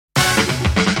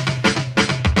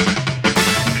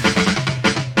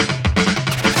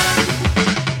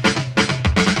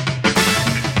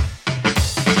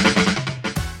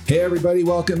Hey, everybody,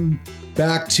 welcome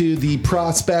back to the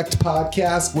Prospect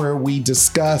Podcast, where we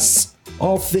discuss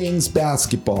all things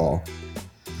basketball.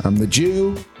 I'm the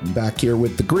Jew. I'm back here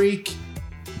with the Greek.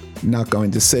 I'm not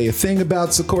going to say a thing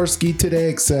about Sikorsky today,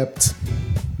 except,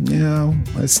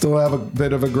 I still have a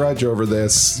bit of a grudge over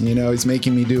this. He's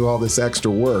making me do all this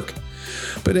extra work.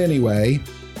 But anyway,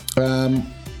 we're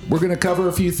going to cover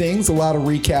a few things, a lot of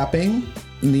recapping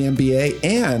in the NBA,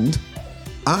 and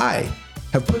I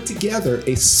have put together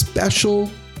a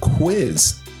special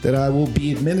quiz that I will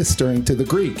be administering to the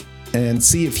Greek and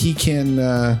see if he can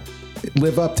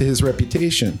live up to his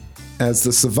reputation as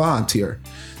the savant here.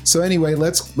 So anyway,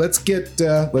 let's get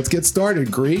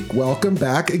started. Greek, welcome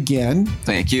back again.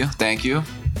 Thank you.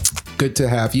 Good to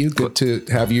have you. Good to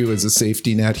have you as a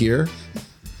safety net here.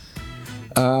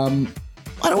 Why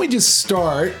don't we just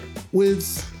start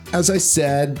with, as I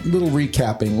said, a little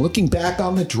recapping, looking back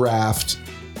on the draft.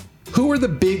 Who are the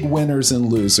big winners and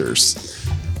losers?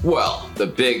 Well, the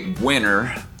big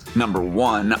winner, number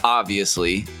one,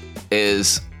 obviously,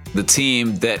 is the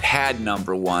team that had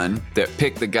number one, that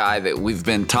picked the guy that we've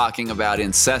been talking about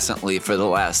incessantly for the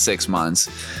last 6 months,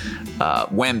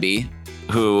 Wemby,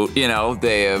 who,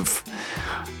 they have,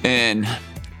 in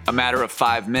a matter of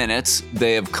 5 minutes,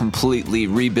 they have completely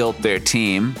rebuilt their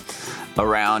team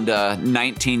around a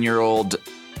 19-year-old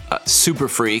super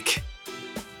freak.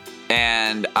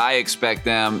 And I expect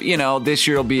them, this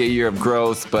year will be a year of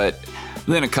growth, but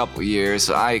within a couple of years,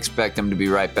 I expect them to be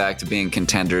right back to being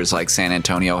contenders like San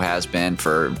Antonio has been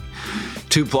for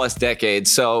 2+ decades.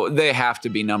 So they have to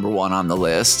be number one on the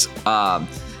list. I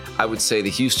would say the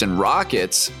Houston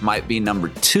Rockets might be number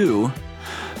two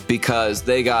because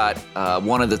they got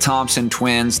one of the Thompson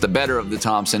twins, the better of the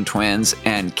Thompson twins,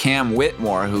 and Cam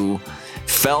Whitmore, who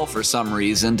fell for some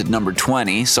reason to number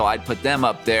 20. So I'd put them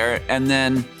up there. And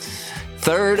then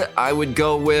third, I would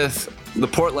go with the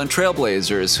Portland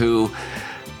Trailblazers, who,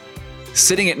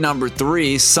 sitting at number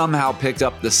 3, somehow picked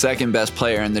up the second best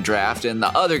player in the draft, and the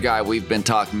other guy we've been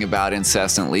talking about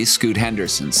incessantly, Scoot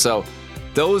Henderson. So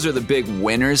those are the big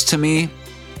winners to me.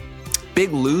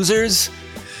 Big losers,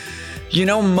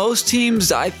 most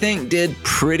teams I think did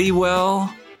pretty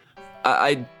well.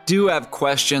 I do have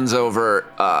questions over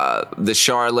the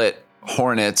Charlotte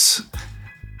Hornets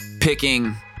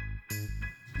picking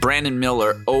Brandon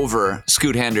Miller over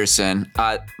Scoot Henderson.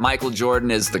 Michael Jordan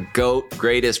is the GOAT,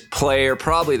 greatest player,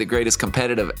 probably the greatest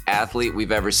competitive athlete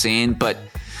we've ever seen. But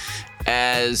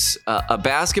as a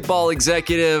basketball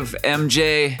executive,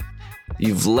 MJ,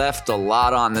 you've left a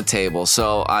lot on the table.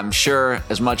 So I'm sure,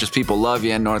 as much as people love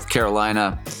you in North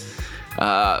Carolina,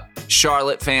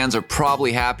 Charlotte fans are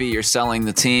probably happy you're selling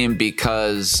the team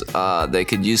because they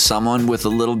could use someone with a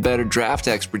little better draft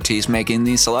expertise making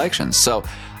these selections. So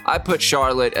I put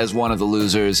Charlotte as one of the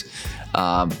losers,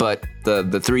 but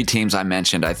the 3 teams I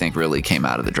mentioned, I think, really came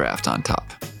out of the draft on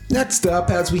top. Next up,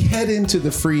 as we head into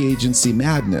the free agency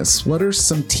madness, what are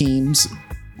some teams,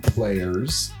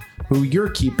 players, who you're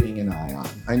keeping an eye on?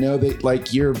 I know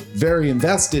that, you're very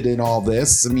invested in all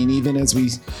this. I mean, even as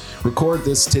we record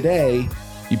this today,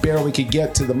 you barely could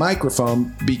get to the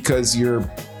microphone because your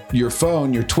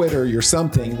phone, your Twitter, your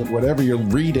something, whatever you're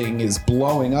reading is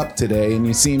blowing up today, and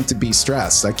you seem to be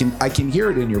stressed. I can hear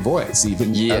it in your voice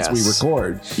even as we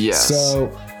record. Yes. So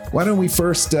why don't we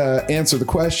first answer the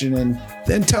question and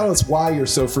then tell us why you're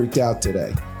so freaked out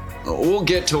today? We'll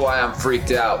get to why I'm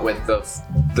freaked out with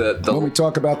the when we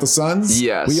talk about the Suns.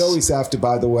 Yes. We always have to,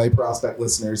 by the way, Prospect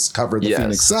listeners, cover the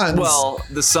Phoenix Suns. Well,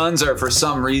 the Suns are, for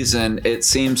some reason, it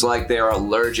seems like they are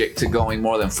allergic to going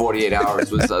more than 48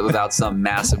 hours without some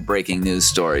massive breaking news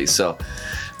story. So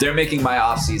they're making my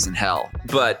offseason hell.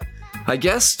 But I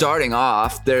guess starting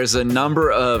off, there's a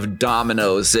number of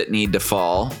dominoes that need to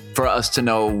fall for us to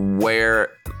know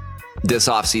where this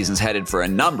offseason's headed for a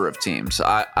number of teams.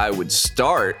 I would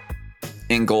start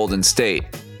in Golden State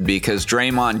because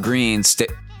Draymond Green,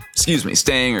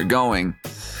 staying or going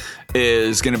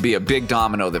is going to be a big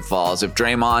domino that falls. If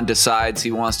Draymond decides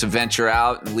he wants to venture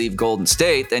out and leave Golden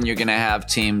State, then you're going to have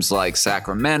teams like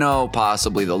Sacramento,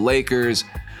 possibly the Lakers,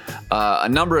 a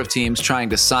number of teams trying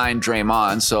to sign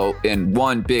Draymond. So in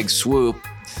one big swoop,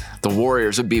 the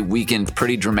Warriors would be weakened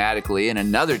pretty dramatically, and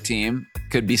another team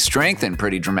could be strengthened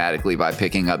pretty dramatically by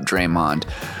picking up Draymond.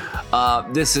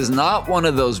 This is not one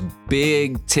of those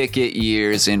big ticket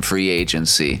years in free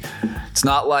agency. It's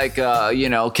not like,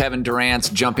 Kevin Durant's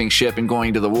jumping ship and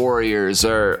going to the Warriors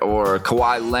or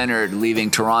Kawhi Leonard leaving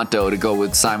Toronto to go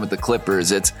sign with the Clippers.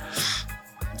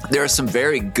 There are some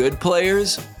very good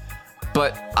players,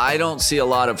 but I don't see a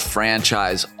lot of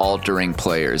franchise-altering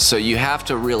players. So you have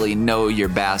to really know your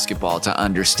basketball to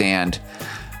understand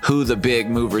who the big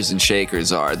movers and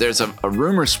shakers are. There's a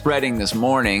rumor spreading this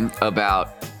morning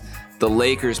about the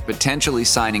Lakers potentially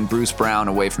signing Bruce Brown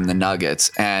away from the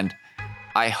Nuggets. And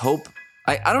I hope,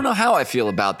 I don't know how I feel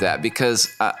about that, because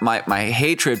my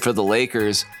hatred for the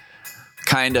Lakers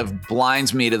kind of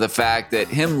blinds me to the fact that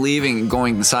him leaving and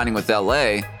going and signing with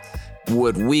LA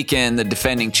would weaken the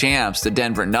defending champs, the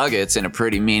Denver Nuggets, in a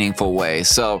pretty meaningful way.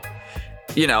 So,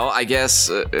 I guess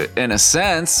in a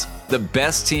sense, the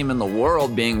best team in the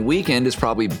world being weakened is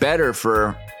probably better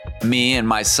for me and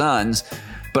my sons,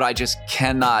 but I just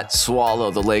cannot swallow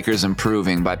the Lakers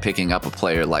improving by picking up a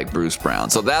player like Bruce Brown.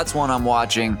 So that's one I'm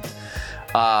watching.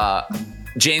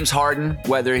 James Harden,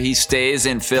 whether he stays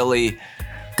in Philly,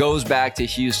 goes back to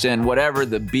Houston, whatever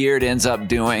the beard ends up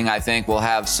doing, I think will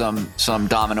have some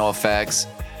domino effects.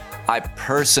 I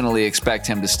personally expect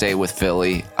him to stay with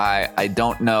Philly. I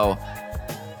don't know.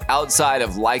 Outside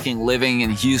of liking living in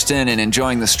Houston and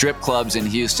enjoying the strip clubs in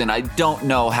Houston, I don't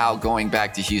know how going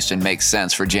back to Houston makes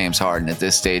sense for James Harden at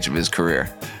this stage of his career.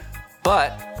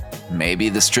 But maybe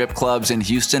the strip clubs in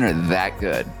Houston are that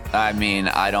good. I mean,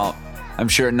 I'm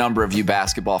sure a number of you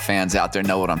basketball fans out there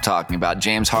know what I'm talking about.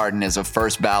 James Harden is a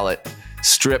first ballot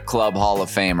strip club Hall of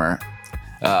Famer.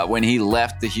 When he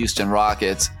left the Houston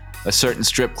Rockets, a certain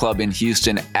strip club in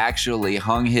Houston actually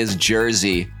hung his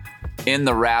jersey in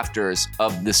the rafters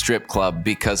of the strip club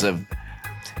because of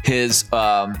his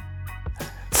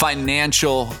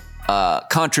financial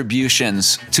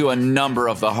contributions to a number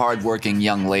of the hardworking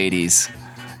young ladies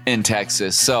in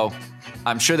Texas. So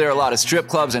I'm sure there are a lot of strip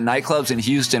clubs and nightclubs in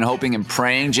Houston hoping and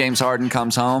praying James Harden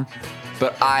comes home,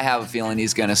 but I have a feeling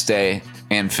he's going to stay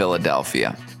in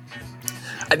Philadelphia.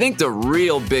 I think the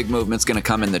real big movement's going to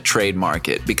come in the trade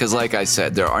market because, like I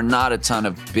said, there are not a ton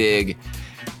of big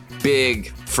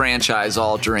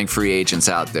franchise-altering free agents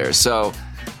out there. So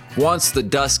once the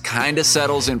dust kind of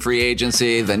settles in free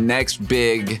agency, the next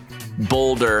big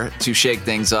boulder to shake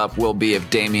things up will be if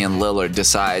Damian Lillard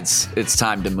decides it's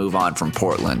time to move on from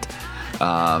Portland.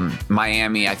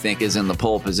 Miami, I think, is in the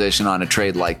pole position on a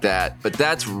trade like that. But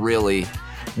that's really,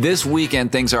 this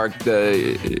weekend, things are,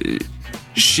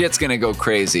 shit's going to go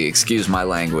crazy, excuse my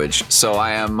language. So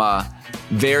I am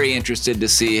very interested to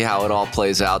see how it all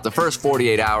plays out. The first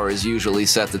 48 hours usually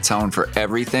set the tone for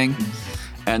everything.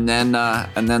 And then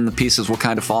the pieces will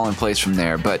kind of fall in place from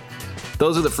there. But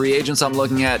those are the free agents I'm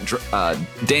looking at.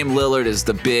 Dame Lillard is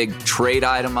the big trade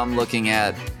item I'm looking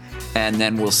at. And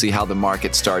then we'll see how the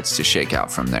market starts to shake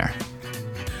out from there.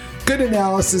 Good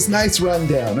analysis. Nice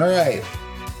rundown. All right.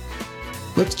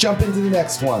 Let's jump into the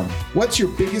next one. What's your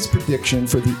biggest prediction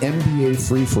for the NBA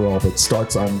free-for-all that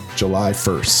starts on July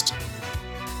 1st?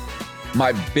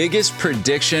 My biggest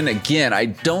prediction, again, I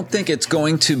don't think it's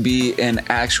going to be an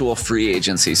actual free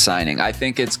agency signing. I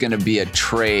think it's going to be a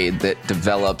trade that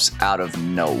develops out of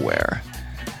nowhere.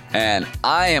 And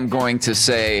I am going to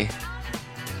say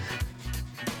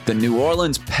the New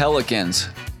Orleans Pelicans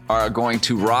are going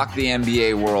to rock the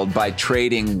NBA world by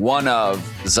trading one of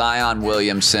Zion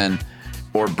Williamson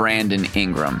or Brandon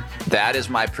Ingram. That is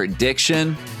my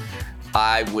prediction.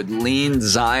 I would lean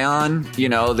Zion. You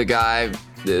know, the guy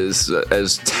is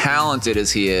as talented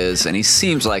as he is, and he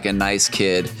seems like a nice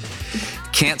kid.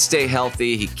 Can't stay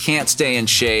healthy. He can't stay in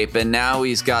shape. And now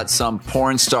he's got some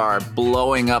porn star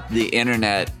blowing up the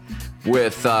internet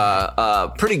with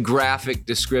pretty graphic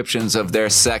descriptions of their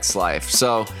sex life.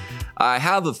 So I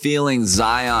have a feeling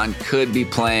Zion could be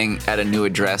playing at a new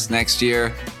address next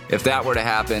year. If that were to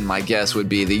happen, my guess would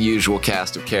be the usual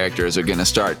cast of characters are going to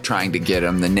start trying to get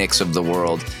him, the Knicks of the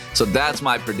world. So that's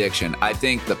my prediction. I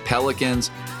think the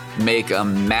Pelicans make a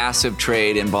massive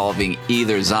trade involving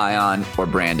either Zion or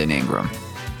Brandon Ingram.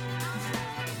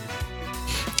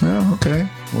 Oh, okay.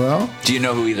 Well, do you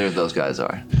know who either of those guys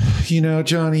are? You know,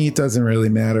 Johnny, it doesn't really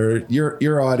matter.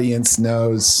 Your audience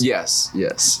knows. Yes.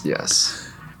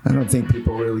 I don't think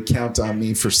people really count on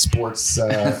me for sports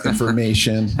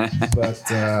information, but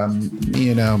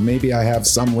you know, maybe I have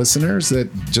some listeners that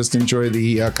just enjoy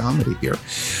the comedy here.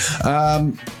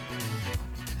 I'm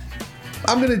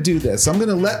going to do this. I'm going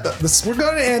to let we're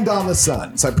going to end on the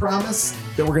Suns. I promise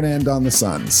that we're going to end on the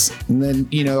Suns. And then,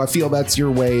 you know, I feel that's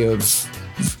your way of,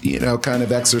 you know, kind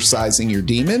of exercising your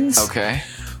demons. Okay.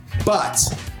 But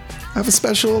I have a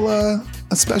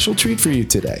special treat for you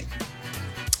today.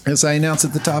 As I announced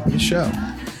at the top of the show,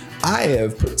 I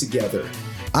have put together,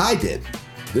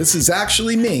 this is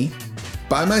actually me,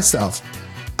 by myself,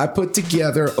 I put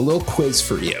together a little quiz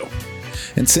for you.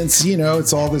 And since, you know,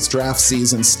 it's all this draft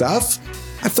season stuff,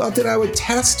 I thought that I would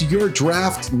test your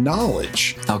draft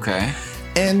knowledge. Okay.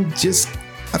 And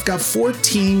I've got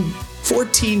 14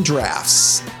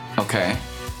 drafts. Okay.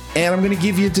 And I'm going to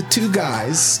give you to two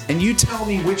guys, and you tell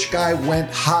me which guy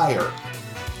went higher.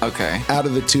 Okay. Out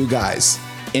of the two guys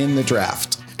in the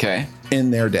draft. Okay.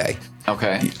 In their day.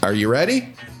 Okay. Are you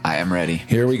ready? I am ready.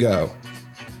 Here we go.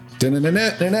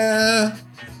 Da-na-na-na-na-na.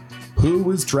 Who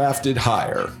was drafted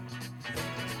higher?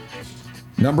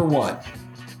 Number 1,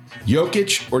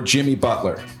 Jokic or Jimmy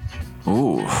Butler?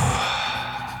 Ooh.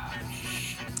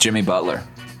 Jimmy Butler.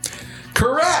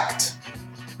 Correct.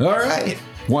 All right.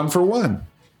 1 for 1.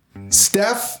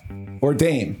 Steph or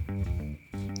Dame?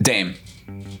 Dame.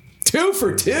 2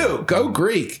 for 2. Go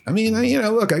Greek. I mean,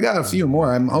 look, I got a few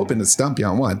more. I'm hoping to stump you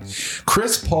on one.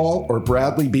 Chris Paul or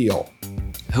Bradley Beal?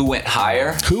 Who went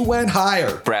higher? Who went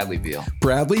higher? Bradley Beal.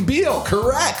 Bradley Beal.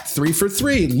 Correct. 3 for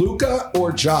 3. Luka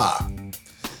or Ja?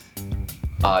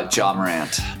 Ja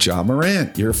Morant. Ja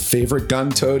Morant, your favorite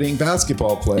gun-toting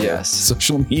basketball player. Yes.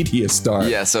 Social media star.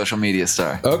 Yeah, social media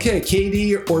star. Okay,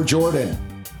 KD or Jordan?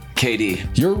 KD.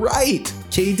 You're right.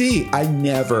 KD.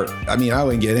 I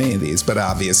wouldn't get any of these, but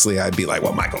obviously I'd be like,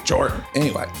 well, Michael Jordan.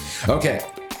 Anyway. Okay.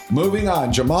 Moving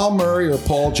on. Jamal Murray or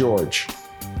Paul George?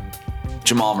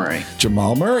 Jamal Murray.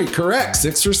 Jamal Murray. Correct.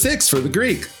 6 for 6 for the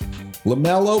Greek.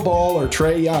 LaMelo Ball or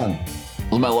Trae Young?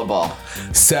 LaMelo Ball.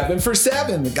 7 for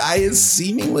 7. The guy is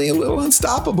seemingly a little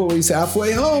unstoppable. He's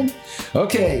halfway home.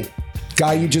 Okay.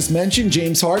 Guy you just mentioned,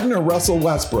 James Harden or Russell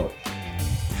Westbrook?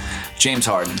 James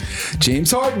Harden.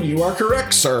 James Harden, you are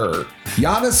correct, sir.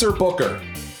 Giannis or Booker?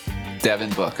 Devin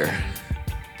Booker.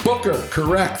 Booker,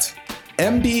 correct.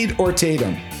 Embiid or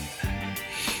Tatum?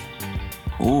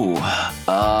 Ooh.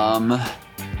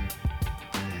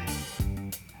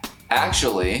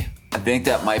 Actually, I think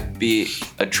that might be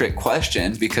a trick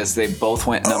question because they both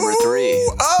went number 3.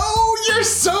 Oh, you're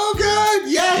so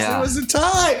good. Yes, Yeah. It was a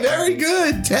tie. Very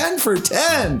good. 10 for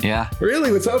 10. Yeah.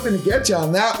 Really was hoping to get you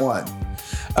on that one.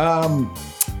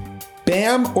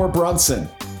 Bam or Brunson?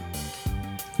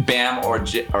 Bam or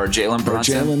Jalen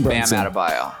Brunson? Jalen Brunson. Bam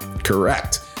Adebayo.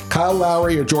 Correct. Kyle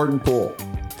Lowry or Jordan Poole?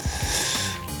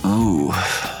 Ooh.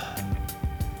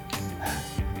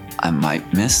 I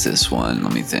might miss this one.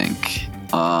 Let me think.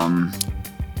 God.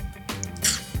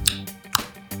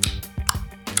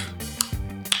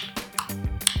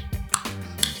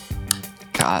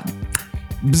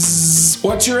 Bzzz.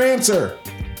 What's your answer?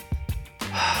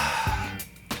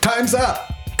 Time's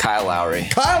up. Kyle Lowry.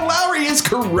 Kyle Lowry is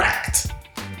correct.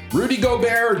 Rudy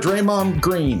Gobert or Draymond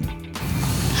Green?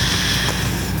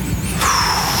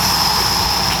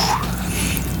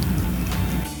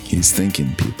 He's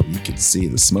thinking, people. You can see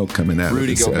the smoke coming out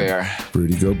Rudy of his Gobert. head.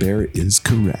 Rudy Gobert is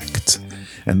correct.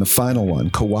 And the final one,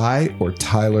 Kawhi or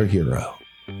Tyler Hero?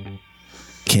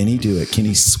 Can he do it? Can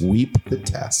he sweep the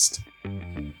test?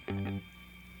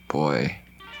 Boy.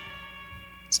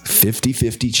 It's a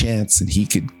 50-50 chance and he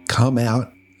could come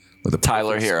out with a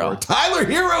Tyler perfect Hero. score. Tyler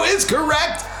Hero is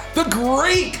correct. The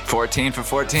Greek. 14 for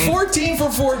 14? 14 for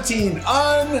 14.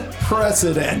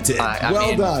 Unprecedented.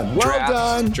 Well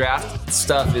done. Draft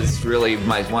stuff is really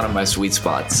one of my sweet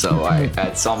spots. So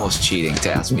it's almost cheating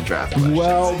to ask me draft questions.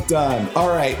 Well done. All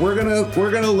right, we're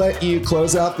gonna let you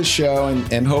close out the show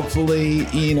and hopefully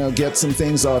get some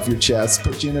things off your chest,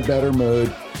 put you in a better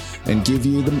mood, and give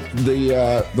you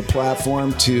the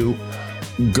platform to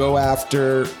go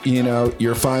after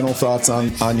your final thoughts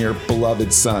on your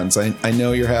beloved Suns. I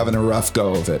know you're having a rough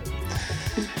go of it.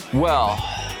 Well,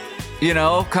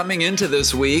 coming into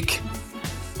this week,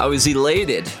 I was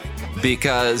elated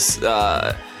because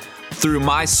through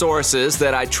my sources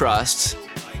that I trust,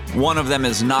 one of them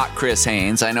is not Chris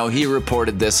Haynes. I know he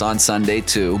reported this on Sunday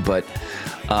too, but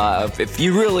if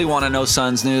you really want to know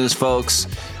Suns news, folks,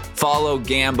 follow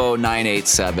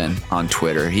Gambo987 on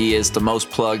Twitter. He is the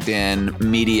most plugged in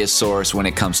media source when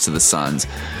it comes to the Suns.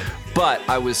 But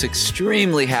I was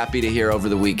extremely happy to hear over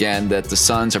the weekend that the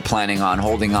Suns are planning on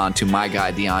holding on to my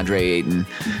guy DeAndre Ayton.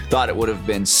 Thought it would have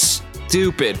been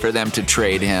stupid for them to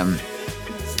trade him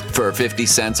for 50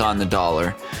 cents on the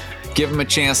dollar. Give him a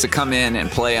chance to come in and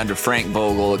play under Frank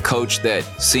Vogel, a coach that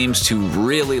seems to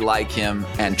really like him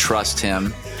and trust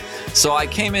him. So I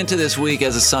came into this week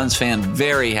as a Suns fan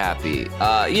very happy.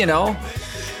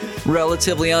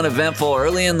 Relatively uneventful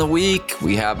early in the week.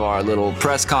 We have our little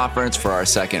press conference for our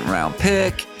second round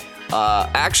pick.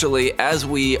 Actually, as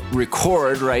we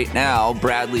record right now,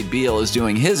 Bradley Beal is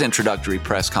doing his introductory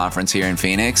press conference here in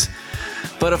Phoenix.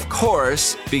 But of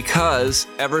course, because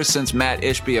ever since Matt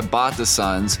Ishbia bought the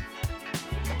Suns,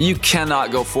 you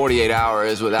cannot go 48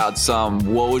 hours without some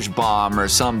Woj bomb or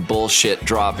some bullshit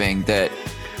dropping that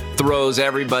throws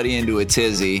everybody into a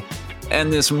tizzy.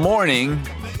 And this morning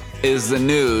is the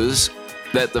news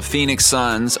that the Phoenix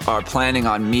Suns are planning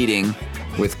on meeting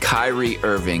with Kyrie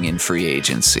Irving in free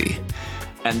agency.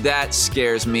 And that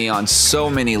scares me on so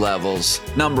many levels.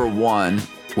 Number one,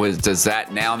 does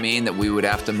that now mean that we would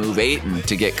have to move Ayton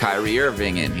to get Kyrie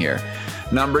Irving in here?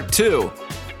 Number two,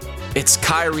 it's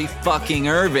Kyrie fucking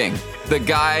Irving. The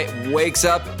guy wakes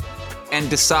up and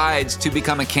decides to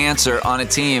become a cancer on a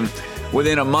team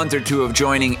within a month or two of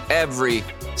joining every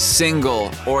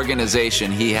single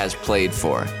organization he has played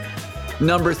for.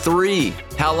 Number three,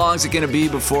 how long is it going to be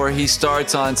before he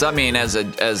starts on? I mean, as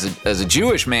a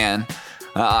Jewish man,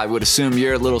 I would assume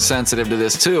you're a little sensitive to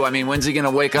this too. I mean, when's he going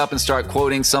to wake up and start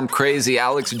quoting some crazy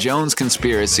Alex Jones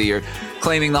conspiracy or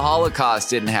claiming the Holocaust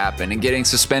didn't happen and getting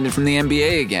suspended from the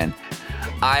NBA again?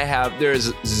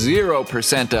 There's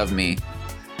 0% of me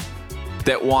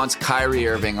that wants Kyrie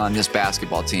Irving on this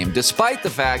basketball team, despite the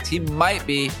fact he might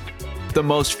be the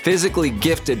most physically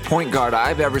gifted point guard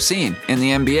I've ever seen in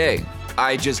the NBA.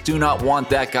 I just do not want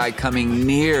that guy coming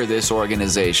near this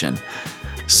organization.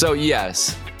 So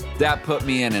yes, that put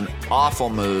me in an awful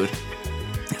mood,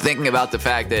 thinking about the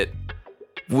fact that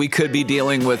we could be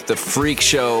dealing with the freak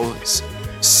show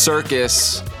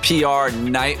circus PR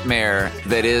nightmare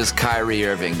that is Kyrie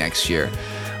Irving next year.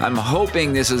 I'm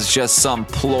hoping this is just some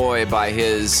ploy by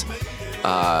his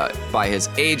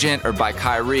agent or by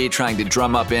Kyrie trying to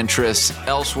drum up interest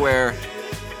elsewhere.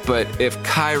 But if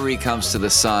Kyrie comes to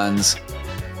the Suns,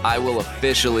 I will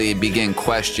officially begin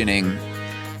questioning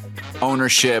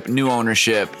ownership, new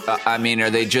ownership. I mean, are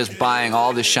they just buying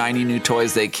all the shiny new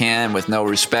toys they can with no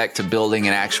respect to building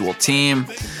an actual team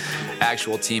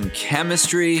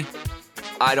chemistry?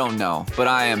 I don't know, but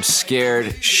I am scared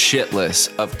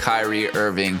shitless of Kyrie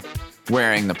Irving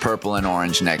wearing the purple and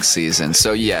orange next season.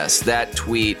 So yes, that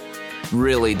tweet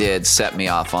really did set me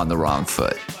off on the wrong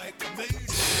foot.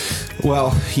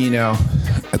 Well,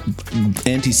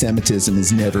 anti-Semitism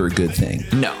is never a good thing.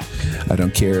 No. I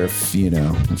don't care if you're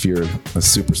a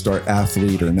superstar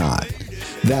athlete or not.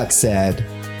 That said,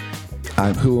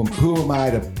 who am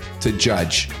I to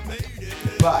judge?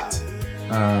 But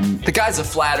the guy's a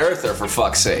flat earther, for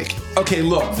fuck's sake. Okay,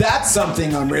 look, that's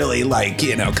something I'm really like,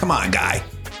 come on, guy.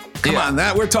 Come on,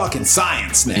 we're talking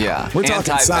science now. Yeah, we're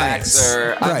talking science.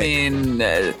 Right. I mean,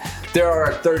 there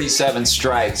are 37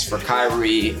 strikes for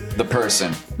Kyrie, the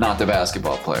person, not the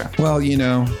basketball player. Well,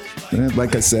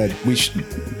 like I said, we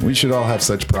should all have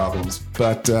such problems.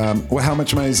 But how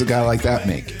much money does a guy like that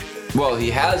make? Well,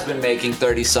 he has been making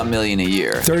 30-some million a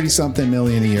year. 30-something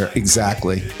million a year,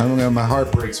 exactly. I don't know, my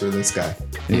heart breaks for this guy.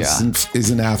 He's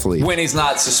an athlete. When he's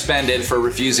not suspended for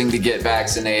refusing to get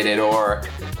vaccinated or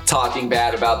talking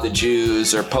bad about the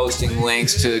Jews or posting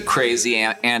links to crazy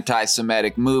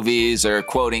anti-Semitic movies or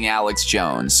quoting Alex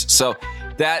Jones. So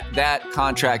that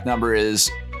contract number is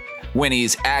when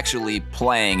he's actually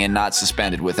playing and not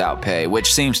suspended without pay,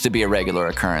 which seems to be a regular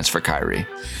occurrence for Kyrie.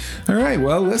 All right,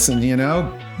 well, listen,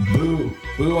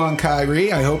 boo on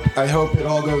Kyrie. I hope it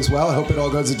all goes well. I hope it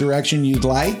all goes the direction you'd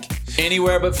like.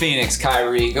 Anywhere but Phoenix,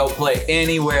 Kyrie. Go play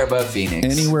anywhere but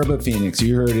Phoenix. Anywhere but Phoenix.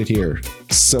 You heard it here.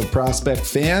 So, Prospect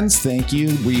fans, thank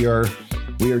you. We are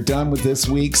done with this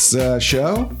week's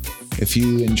show. If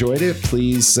you enjoyed it,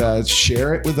 please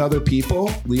share it with other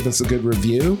people. Leave us a good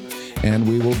review, and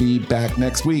we will be back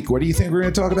next week. What do you think we're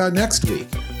going to talk about next week?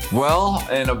 Well,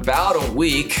 in about a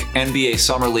week, NBA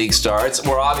Summer League starts.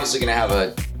 We're obviously going to have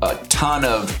a ton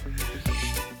of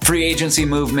free agency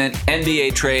movement,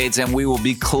 NBA trades, and we will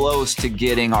be close to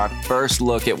getting our first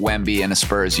look at Wemby in a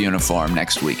Spurs uniform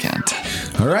next weekend.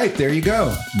 All right, there you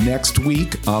go. Next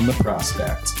week on The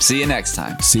Prospect. See you next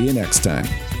time. See you next time.